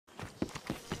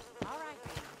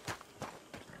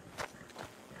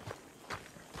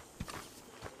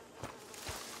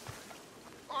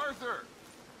Arthur!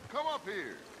 Come up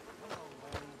here.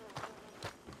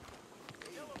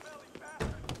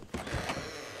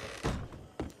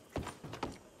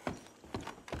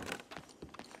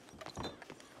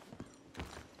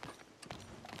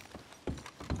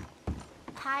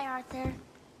 Hi, Arthur.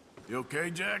 You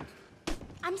okay, Jack?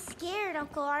 I'm scared,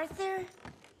 Uncle Arthur.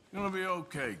 Gonna be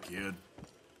okay, kid.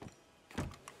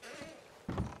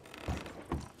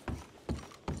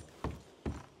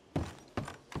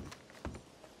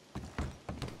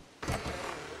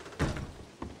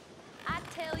 I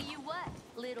tell you what,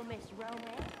 little Miss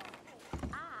Romance,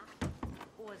 I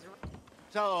was...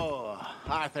 So,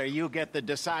 Arthur, you get the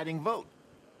deciding vote.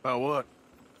 About what?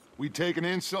 We take an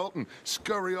insult and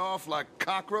scurry off like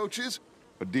cockroaches?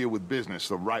 Or deal with business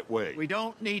the right way? We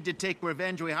don't need to take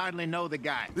revenge. We hardly know the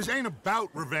guy. This ain't about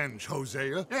revenge,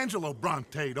 Hosea. Angelo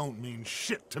Bronte don't mean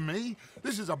shit to me.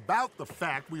 This is about the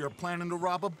fact we are planning to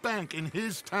rob a bank in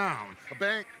his town. A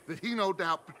bank that he no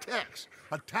doubt protects.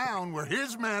 A town where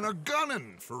his men are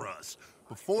gunning for us.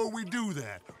 Before we do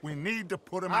that, we need to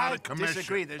put him out I of commission.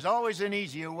 disagree. There's always an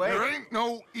easier way. There ain't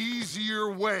no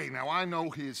easier way. Now, I know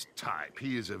his type.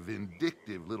 He is a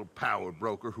vindictive little power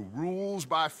broker who rules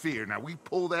by fear. Now, we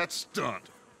pull that stunt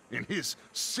in his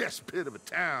cesspit of a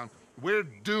town, we're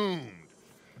doomed.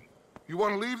 You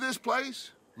want to leave this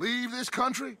place? Leave this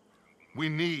country? We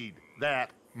need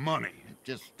that money.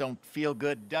 Just don't feel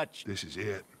good, Dutch. This is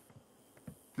it.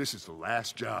 This is the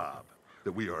last job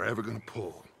that we are ever gonna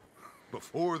pull.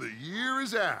 Before the year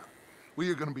is out, we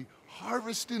are gonna be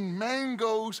harvesting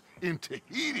mangoes in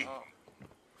Tahiti.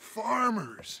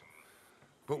 Farmers.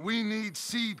 But we need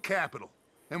seed capital,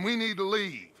 and we need to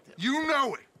leave. You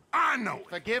know it. I know it.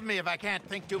 Forgive me if I can't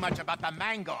think too much about the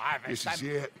mango harvest. This is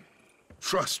it.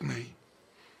 Trust me.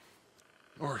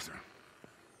 Arthur.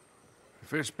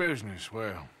 If it's business,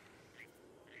 well...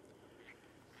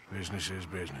 business is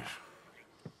business.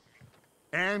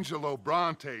 Angelo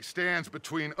Bronte stands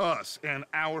between us and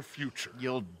our future.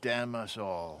 You'll damn us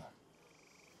all.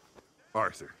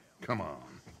 Arthur, come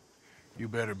on. You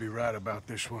better be right about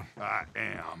this one. I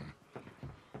am.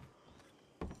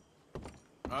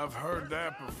 I've heard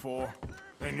that before.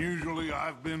 And usually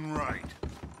I've been right.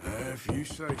 If you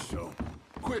say so.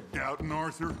 Quit doubting,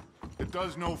 Arthur. It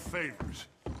does no favors.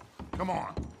 Come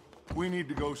on. We need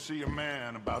to go see a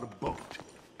man about a boat.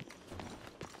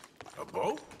 A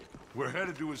boat? We're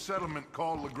headed to a settlement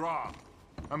called Le Gras.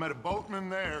 I met a boatman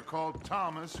there called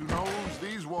Thomas who knows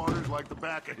these waters like the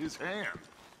back of his hand.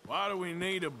 Why do we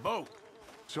need a boat?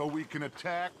 So we can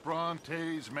attack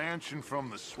Bronte's mansion from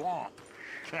the swamp.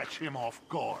 Catch him off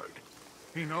guard.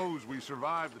 He knows we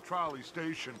survived the trolley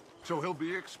station, so he'll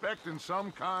be expecting some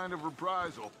kind of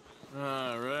reprisal.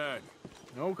 All right.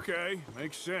 Okay,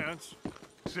 makes sense.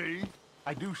 See?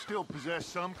 I do still possess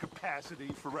some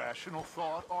capacity for rational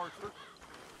thought, Arthur.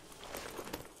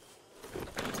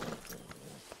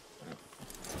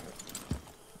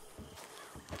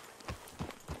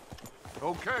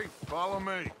 Okay, follow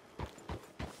me.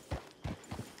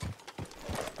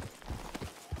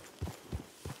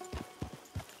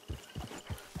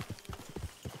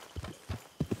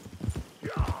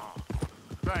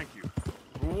 Thank you.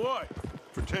 For what?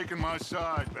 For taking my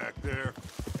side back there.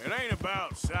 It ain't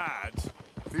about sides.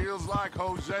 Feels like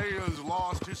Hosea's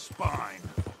lost his spine.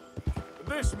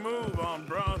 This move on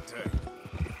Bronte,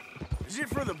 is it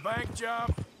for the bank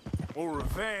job or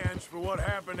revenge for what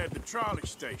happened at the trolley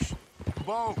station?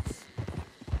 Both.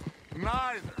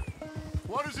 Neither.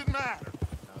 What does it matter?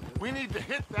 We need to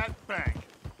hit that bank.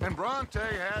 And Bronte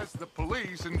has the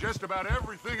police and just about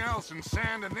everything else in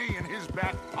Saint Denis in his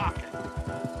back pocket.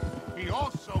 He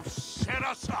also set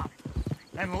us up.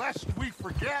 And lest we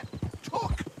forget,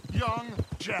 took young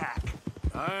Jack.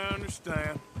 I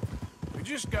understand. We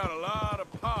just got a lot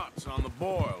of pots on the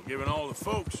boil, given all the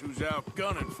folks who's out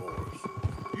gunning for us.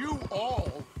 You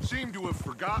all seem to have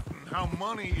forgotten how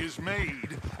money is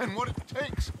made and what it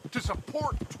takes to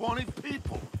support 20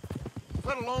 people.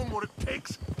 Let alone what it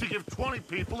takes to give 20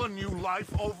 people a new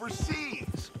life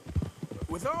overseas.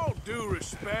 With all due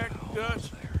respect, Dutch,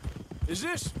 is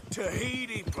this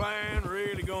Tahiti plan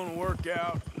really gonna work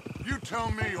out? You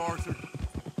tell me, Arthur.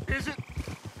 Is it?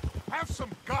 Have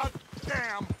some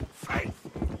goddamn faith.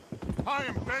 I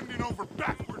am bending over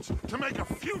backwards to make a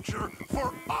future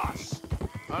for us.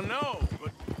 I know,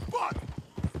 but...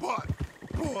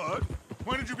 But?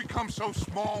 When did you become so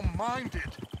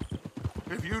small-minded?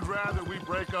 If you'd rather we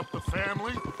break up the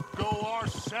family, go our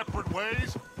separate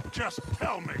ways, just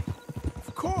tell me.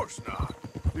 Of course not.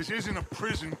 This isn't a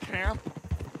prison camp.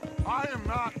 I am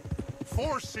not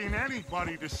forcing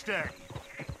anybody to stay.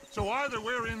 So either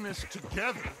we're in this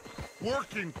together,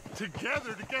 working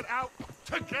together to get out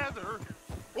together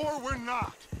or we're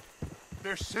not.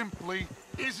 There simply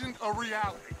isn't a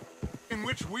reality in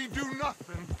which we do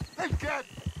nothing and get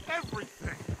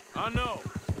everything. I know.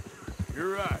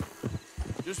 You're right.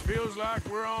 Just feels like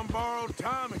we're on borrowed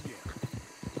time again.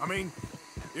 I mean,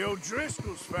 the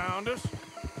O'Driscolls found us.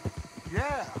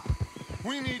 Yeah,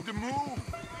 we need to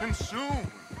move, and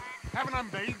soon. Haven't I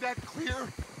made that clear?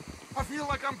 I feel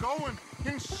like I'm going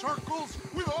in circles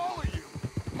with all of you.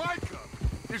 Micah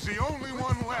is the only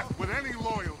one left with any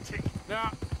loyalty.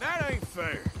 Now, that ain't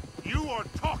fair. You are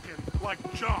talking like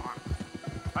John.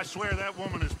 I swear that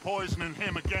woman is poisoning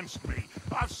him against me.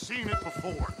 I've seen it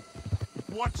before.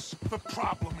 What's the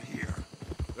problem here?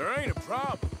 There ain't a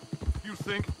problem. You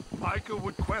think Micah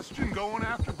would question going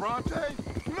after Bronte?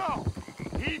 No!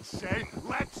 He'd say,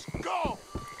 let's go!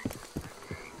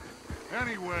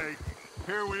 Anyway,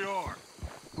 here we are.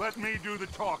 Let me do the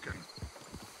talking.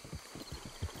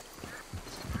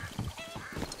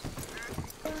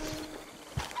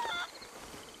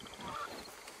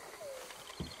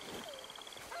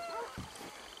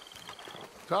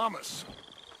 Thomas.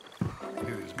 It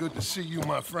is good to see you,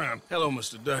 my friend. Hello,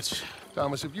 Mr. Dutch.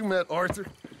 Thomas, have you met Arthur?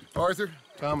 Arthur,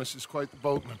 Thomas is quite the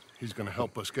boatman. He's gonna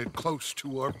help us get close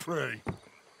to our prey.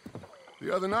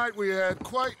 The other night we had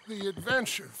quite the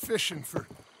adventure fishing for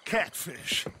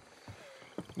catfish.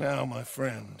 Now, my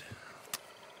friend,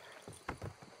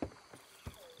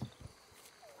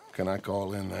 can I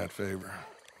call in that favor?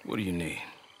 What do you need?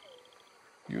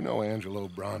 You know Angelo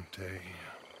Bronte.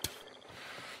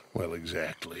 Well,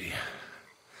 exactly.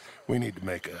 We need to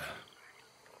make a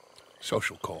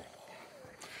social call.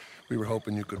 We were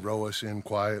hoping you could row us in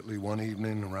quietly one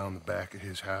evening around the back of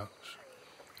his house.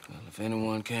 Well, if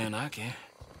anyone can, I can.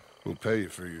 We'll pay you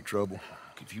for your trouble.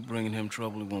 If you bringing him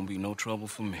trouble, it won't be no trouble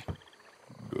for me.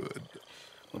 Good.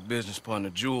 My business partner,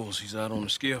 Jules, he's out on the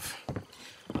skiff.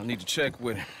 I need to check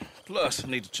with him. Plus, I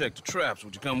need to check the traps.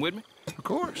 Would you come with me? Of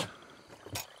course.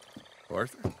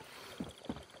 Arthur?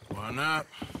 Why not?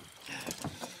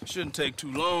 Shouldn't take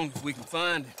too long if we can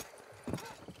find it.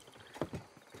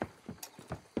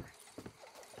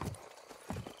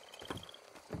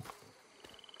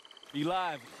 Be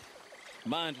lively.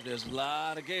 Mind you, there's a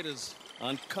lot of gators.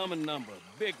 Uncommon number.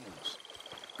 Big ones.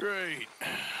 Great.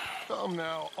 Come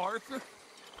now, Arthur.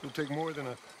 It'll take more than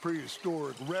a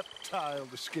prehistoric reptile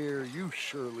to scare you,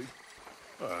 Shirley.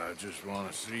 I just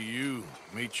want to see you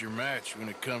meet your match when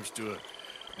it comes to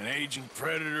an aging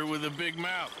predator with a big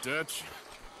mouth, Dutch.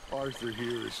 Arthur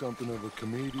here is something of a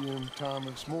comedian,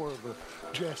 Thomas. More of a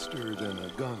jester than a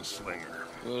gunslinger.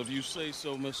 Well, if you say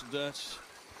so, Mr. Dutch.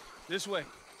 This way.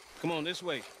 Come on, this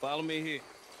way. Follow me here.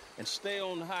 And stay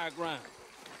on the higher ground.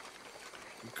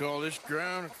 You call this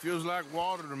ground? It feels like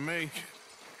water to me.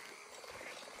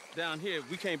 Down here,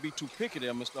 we can't be too picky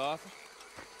there, Mr. Arthur.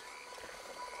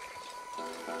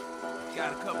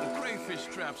 Got a couple of crayfish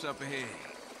traps up ahead.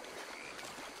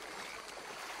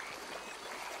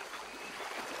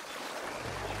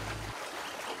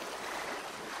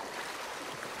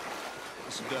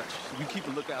 Mr. Dutch, you keep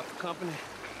a lookout for company.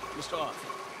 Mr. Arthur,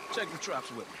 check the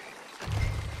traps with me.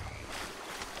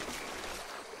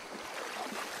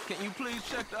 Can you please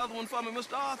check the other one for me,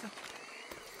 Mr. Arthur?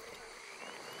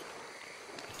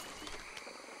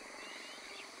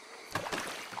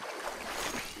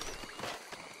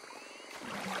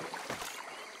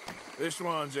 This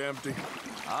one's empty.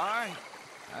 All right.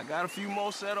 I got a few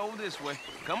more set over this way.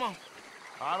 Come on.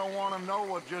 I don't want to know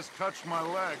what just touched my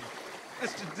leg.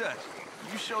 Mr. Dutch,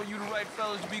 you sure you the right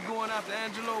fellas to be going after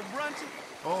Angelo Bronte?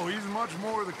 Oh, he's much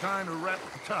more the kind of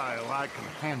reptile I can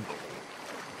handle.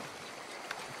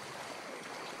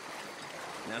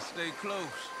 Now stay close.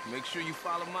 Make sure you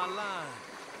follow my line.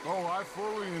 Oh, I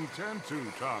fully intend to,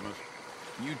 Thomas.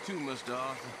 You too, Mr.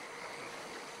 Arthur.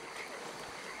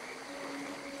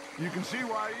 You can see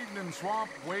why eating in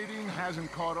swamp wading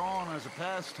hasn't caught on as a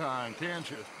pastime, can't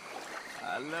you?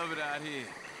 I love it out here.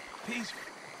 Peaceful.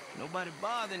 Nobody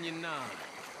bothering you now.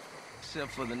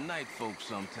 Except for the night folk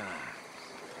sometimes.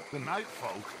 The night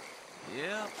folk?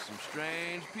 Yep, some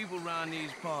strange people around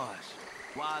these parts.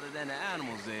 Wilder than the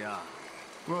animals they are.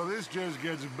 Well, this just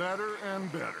gets better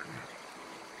and better.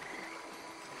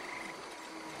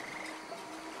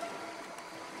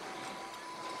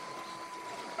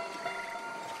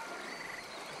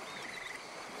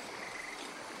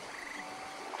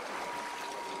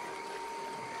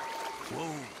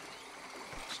 Whoa.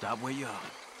 Stop where you are.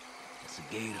 It's a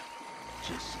gator.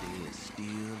 Just stay as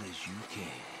still as you can.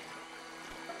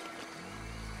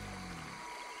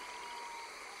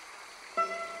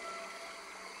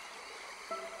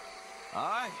 All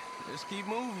right, let's keep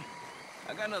moving.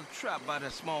 I got another trap by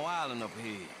that small island up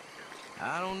ahead.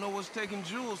 I don't know what's taking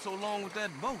Jules so long with that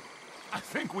boat. I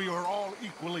think we are all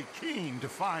equally keen to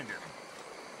find him.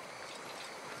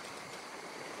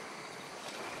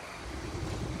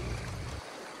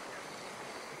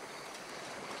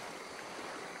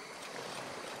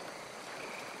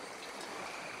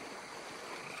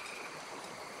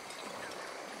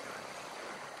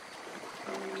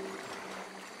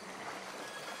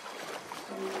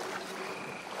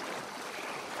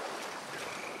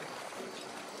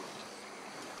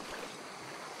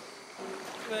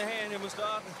 Give me a hand here, Mr.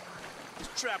 Arthur. This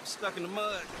trap is stuck in the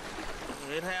mud.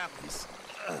 It happens.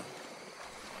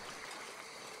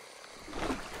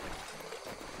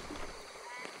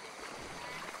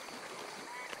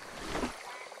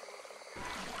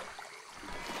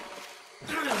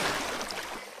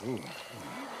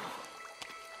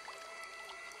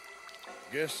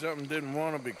 Guess something didn't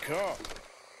want to be caught.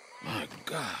 My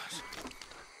gosh.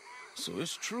 So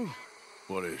it's true.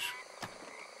 What is?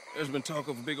 There's been talk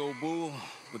of a big old bull,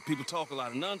 but people talk a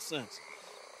lot of nonsense.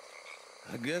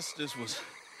 I guess this was...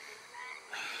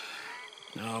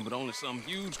 No, but only something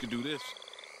huge could do this.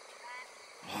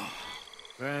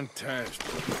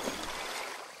 Fantastic.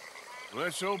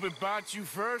 Let's hope it bites you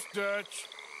first, Dutch.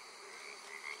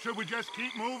 Should we just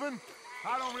keep moving?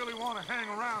 I don't really want to hang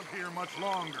around here much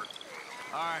longer.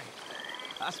 All right.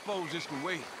 I suppose this can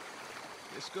wait.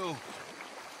 Let's go.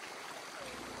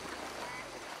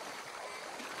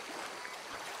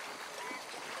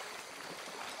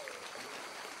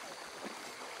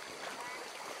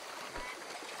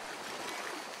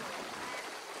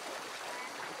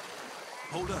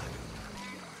 Hold up.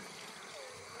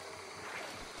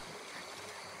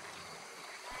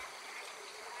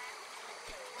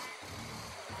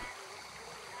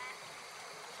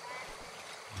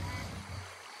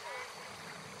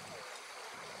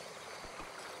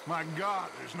 My God,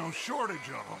 there's no shortage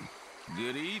of them.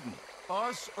 Good eating.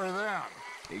 Us or them?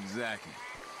 Exactly.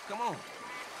 Come on.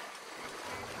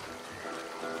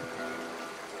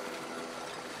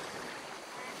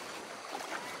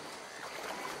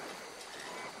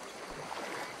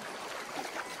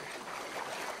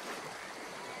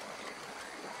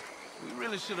 We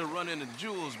really should have run into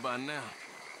Jules by now.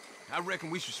 I reckon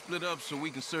we should split up so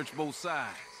we can search both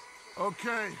sides.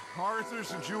 Okay, Arthur,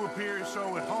 since you appear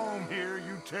so at home here,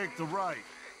 you take the right.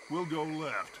 We'll go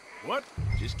left. What?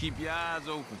 Just keep your eyes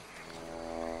open.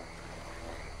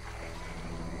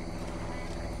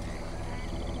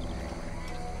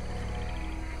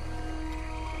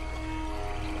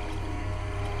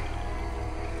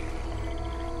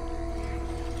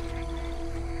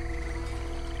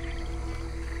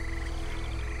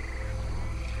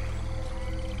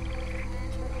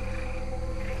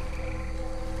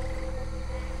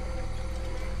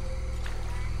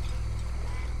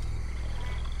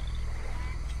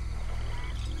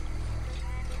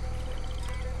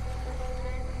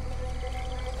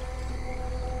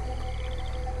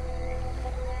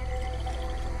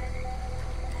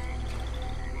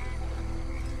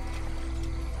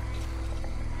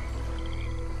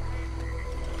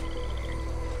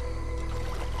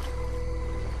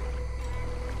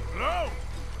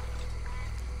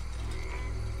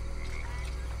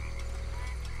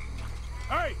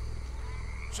 Hey!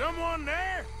 Someone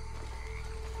there?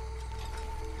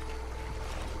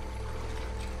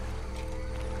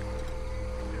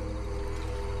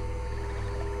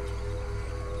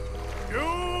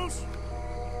 Jules?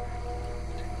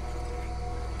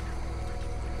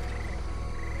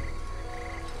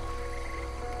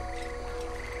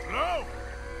 Hello?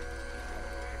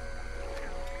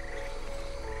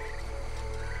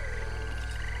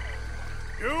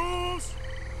 Jules?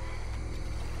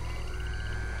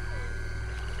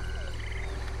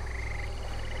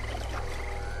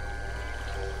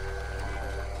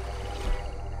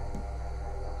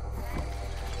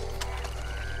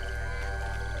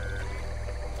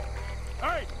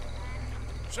 Hey!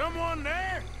 Someone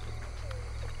there?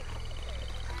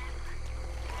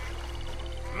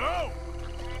 Hello?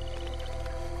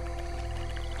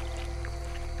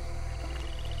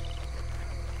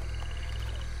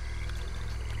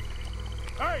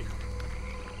 Hey!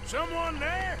 Someone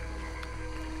there?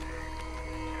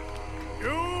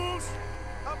 Jules?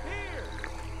 Up here!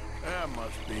 That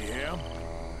must be him.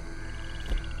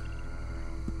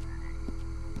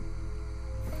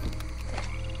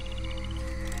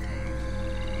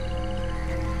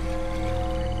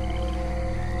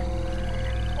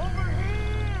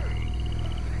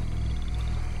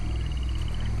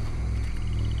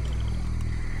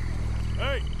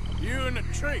 Hey, you in the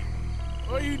tree.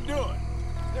 What are you doing?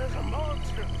 There's a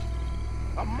monster.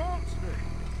 A monster.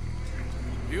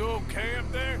 You okay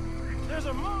up there? There's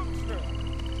a monster.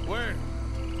 Where?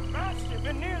 Massive,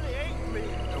 it nearly ate me.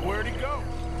 And where'd he go?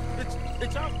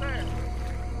 It's out there.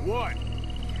 What?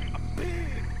 A big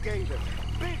gator.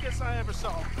 Biggest I ever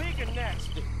saw. Big and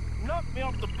nasty. Knocked me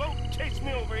off the boat and chased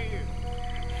me over here.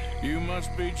 You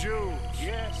must be Jules.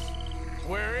 Yes.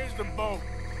 Where is the boat?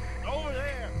 Over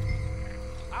there.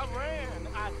 I ran.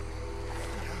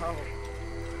 Oh.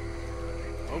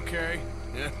 Okay.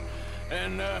 Yeah.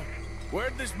 And,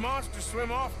 where'd this monster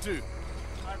swim off to?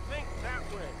 I think that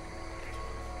way.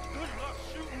 Good luck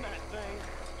shooting that thing.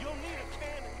 You'll need a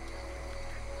cannon.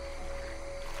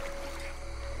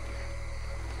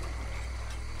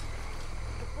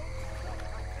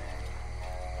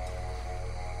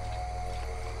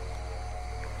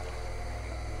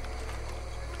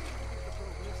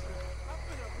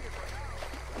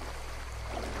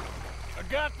 I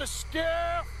got the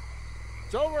skiff!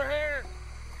 It's over here!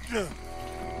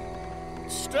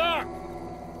 Stuck!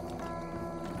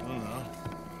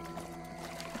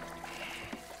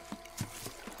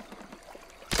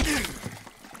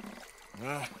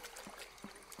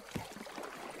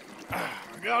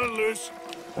 I got it loose.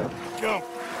 Go.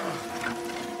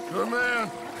 Good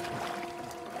man.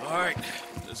 All right,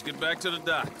 let's get back to the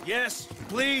dock. Yes,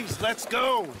 please, let's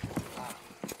go.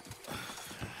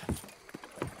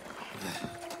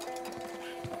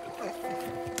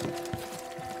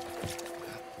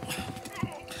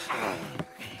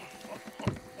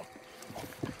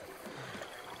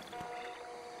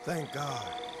 Thank God.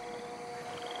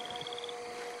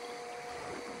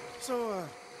 So,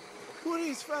 who are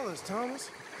these fellas,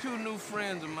 Thomas? Two new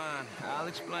friends of mine. I'll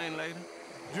explain later.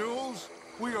 Jules,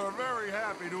 we are very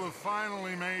happy to have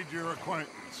finally made your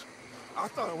acquaintance. I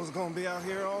thought I was gonna be out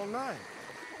here all night.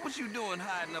 What you doing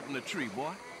hiding up in the tree,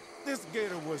 boy? This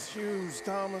gator was huge,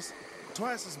 Thomas.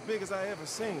 Twice as big as I ever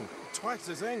seen. Twice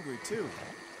as angry, too.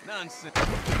 Nonsense.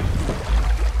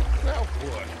 Now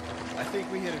what? I think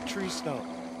we hit a tree stump.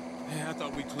 Yeah, I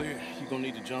thought we cleared. You're gonna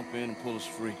need to jump in and pull us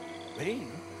free. Me?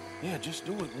 Yeah, just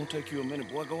do it. Won't take you a minute,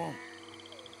 boy. Go on.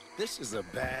 This is a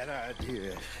bad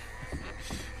idea.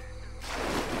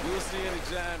 You'll see any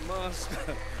giant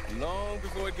monster long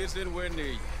before it gets anywhere near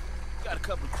you. Got a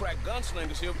couple of crack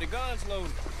gunslingers here with their guns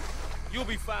loaded. You'll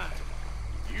be fine.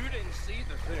 You didn't see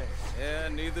the thing. Yeah,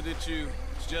 neither did you.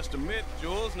 It's just a myth,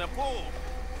 Jules. Now pull.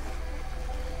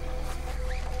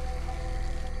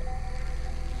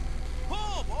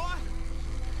 Pull, boy!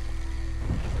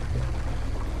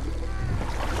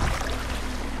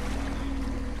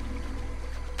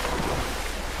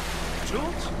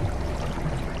 Jules?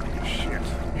 Shit,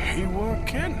 he weren't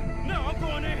kidding. No, I'm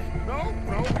going in. No,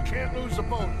 we can't lose the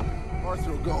boat.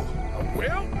 Arthur will go.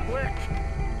 Well, Quick!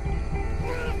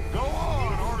 Go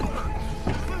on, Arthur!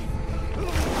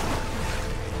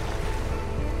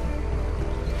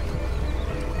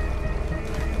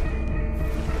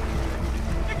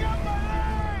 I got my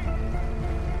leg!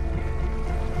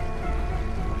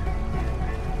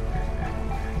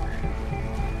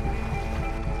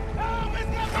 Help!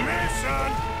 It's got come here,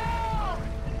 son.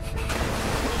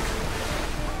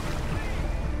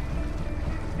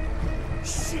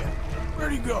 Shit,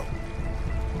 where'd he go?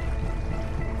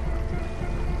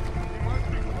 He must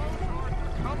be close, Arthur.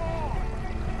 Come on!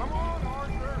 Come on,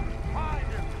 Arthur! Find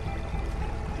him!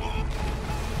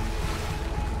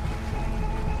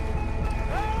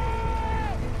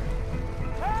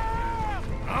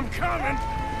 I'm coming.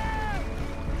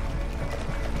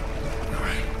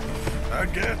 I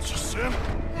got you, son.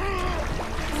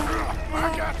 I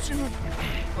got you.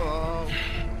 Oh,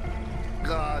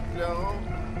 God, no.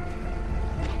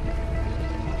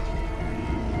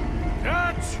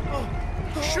 Dutch!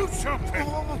 Shoot something!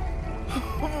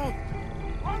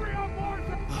 Hurry up,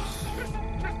 Arthur!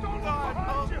 Just don't look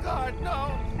behind you! God, no.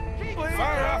 Please.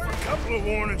 Fire off a couple of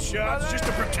warning shots just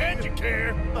to pretend you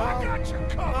care. I got you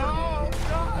covered! Oh,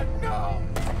 God, no.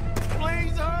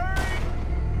 Please hurry.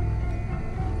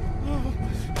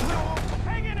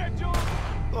 Hang in there, George!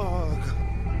 Oh, God.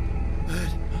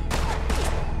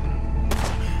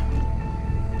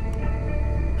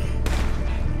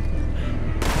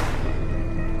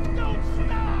 Don't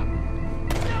stop!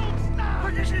 Don't stop!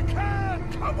 Quick as you can!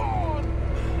 Come on!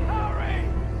 Hurry!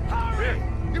 Hurry! Here,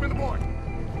 give me the boy.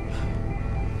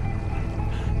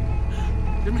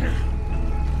 Give me here.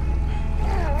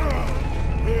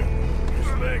 Here, his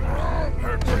leg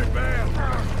hurt pretty bad.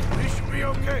 He should be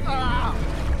okay.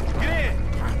 Get in!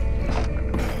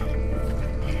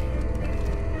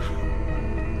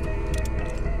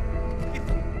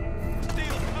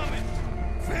 Steel's coming.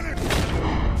 Finish.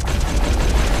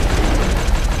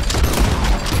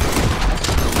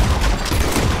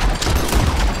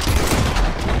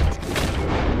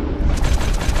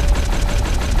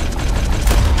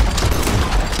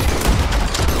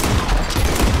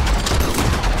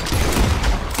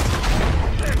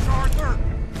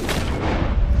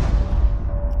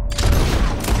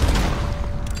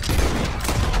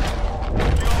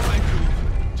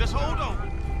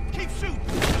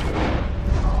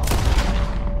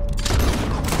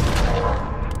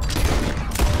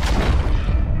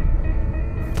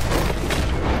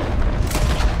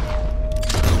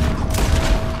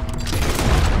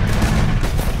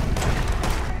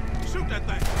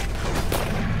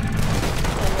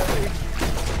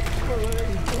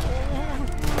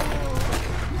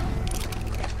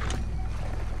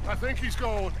 I think he's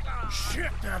going.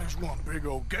 Shit, that is one big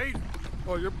old gator.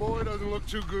 Oh, your boy doesn't look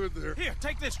too good there. Here,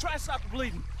 take this. Try to stop the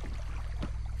bleeding.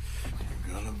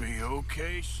 You're gonna be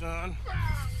okay, son.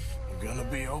 You're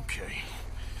gonna be okay.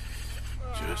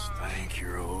 Just thank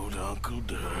your old Uncle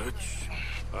Dutch.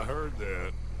 I heard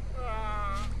that.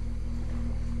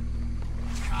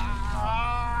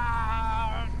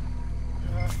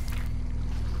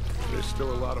 There's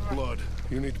still a lot of blood.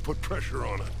 You need to put pressure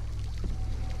on it.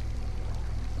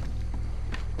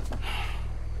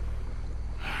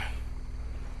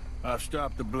 I've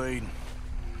stopped the bleeding.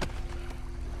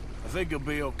 I think he'll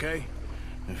be okay.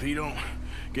 If he don't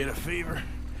get a fever,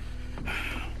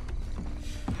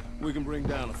 we can bring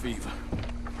down a fever.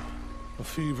 A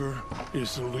fever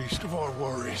is the least of our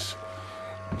worries.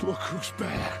 Look who's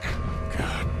back.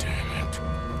 God damn it.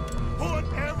 Put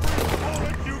every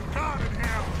bullet you got in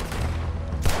him!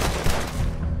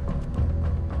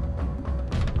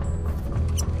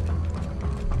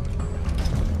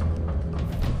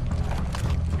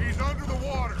 He's under the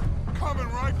water, coming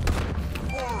right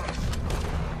for us.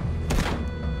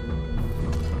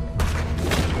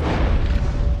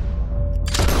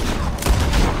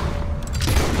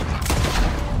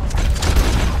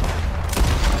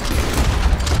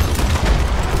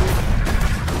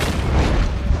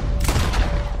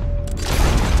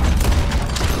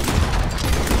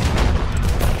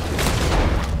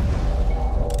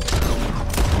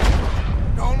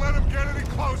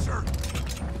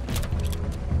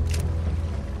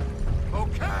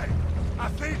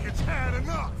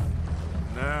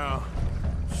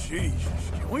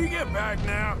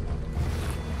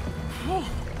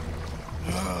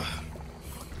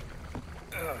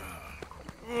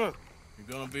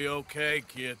 You're gonna be okay,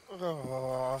 kid.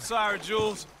 Sorry,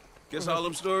 Jules. Guess all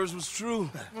them stories was true.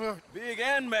 Big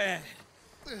and mad.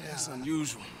 That's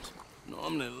unusual.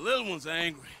 Normally the little ones are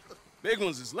angry. Big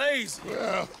ones is lazy.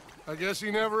 Well, I guess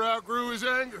he never outgrew his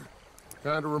anger.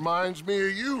 Kinda reminds me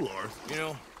of you, Arthur. You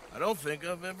know, I don't think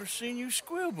I've ever seen you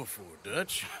squeal before,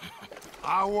 Dutch.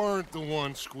 I weren't the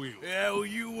one squealing. Yeah, well,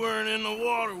 you weren't in the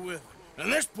water with him.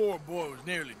 And this poor boy was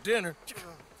nearly dinner.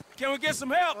 Can we get some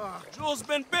help? Jules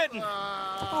been bitten.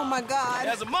 Oh, my God.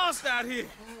 There's a monster out here.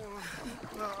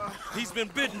 He's been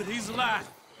bitten, but he's alive.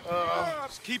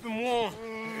 Just keep him warm.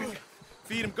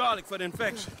 Feed him garlic for the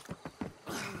infection.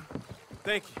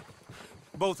 Thank you.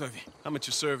 Both of you. I'm at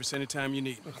your service anytime you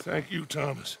need me. Thank you,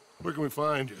 Thomas. Where can we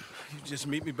find you? You just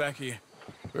meet me back here.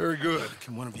 Very good.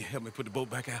 Can one of you help me put the boat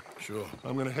back out? Sure.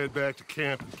 I'm gonna head back to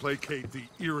camp and placate the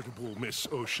irritable Miss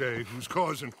O'Shea, who's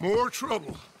causing more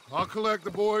trouble. I'll collect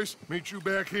the boys. Meet you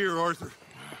back here, Arthur.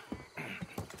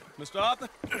 Mr. Arthur?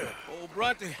 Old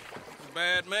Bronte. He's a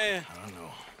bad man. I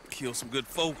know. Killed some good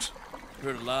folks.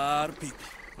 Hurt a lot of people.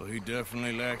 Well, he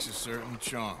definitely lacks a certain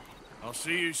charm. I'll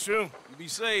see you soon. You be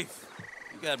safe.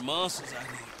 You got monsters out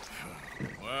here.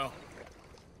 Well,